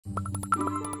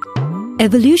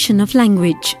Evolution of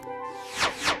language.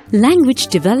 Language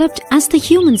developed as the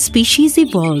human species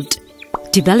evolved.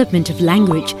 Development of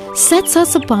language sets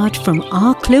us apart from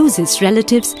our closest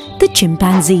relatives, the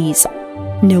chimpanzees.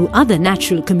 No other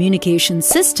natural communication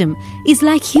system is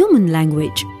like human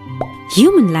language.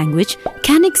 Human language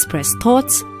can express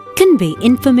thoughts, convey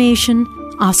information,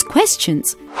 ask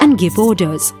questions, and give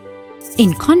orders.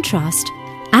 In contrast,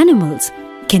 animals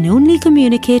can only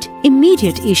communicate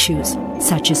immediate issues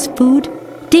such as food,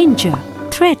 danger,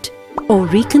 threat, or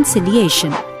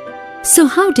reconciliation. So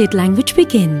how did language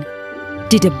begin?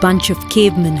 Did a bunch of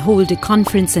cavemen hold a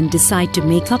conference and decide to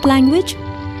make up language?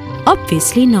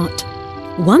 Obviously not.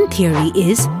 One theory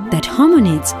is that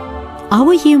hominids,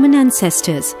 our human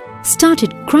ancestors,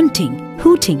 started grunting,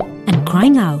 hooting, and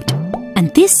crying out,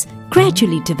 and this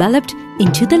gradually developed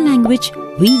into the language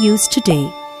we use today.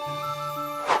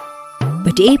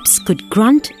 But apes could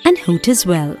grunt and hoot as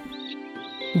well.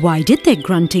 Why did their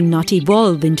grunting not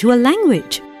evolve into a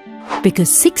language?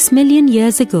 Because 6 million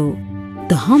years ago,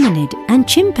 the hominid and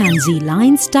chimpanzee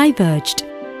lines diverged.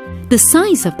 The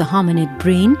size of the hominid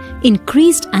brain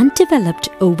increased and developed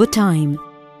over time,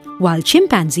 while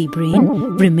chimpanzee brain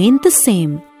remained the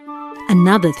same.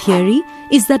 Another theory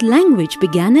is that language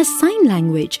began as sign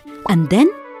language and then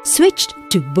switched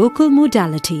to vocal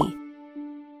modality.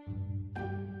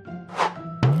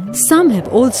 Some have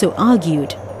also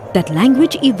argued that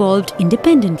language evolved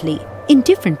independently in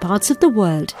different parts of the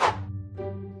world.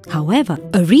 However,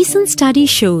 a recent study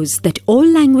shows that all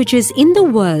languages in the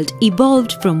world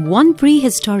evolved from one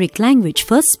prehistoric language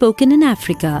first spoken in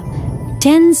Africa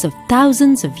tens of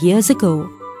thousands of years ago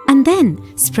and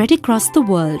then spread across the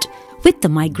world with the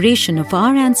migration of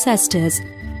our ancestors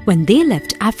when they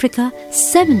left Africa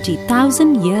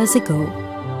 70,000 years ago.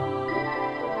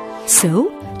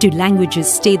 So, do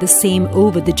languages stay the same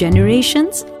over the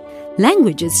generations?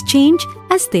 Languages change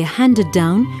as they are handed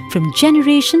down from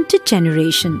generation to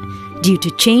generation due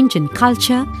to change in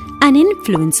culture and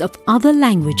influence of other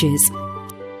languages.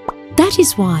 That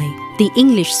is why the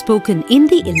English spoken in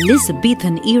the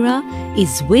Elizabethan era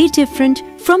is way different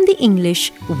from the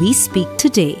English we speak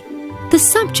today. The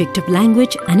subject of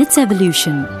language and its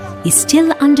evolution is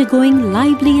still undergoing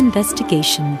lively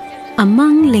investigation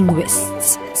among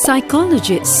linguists,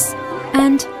 psychologists,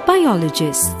 and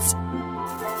biologists.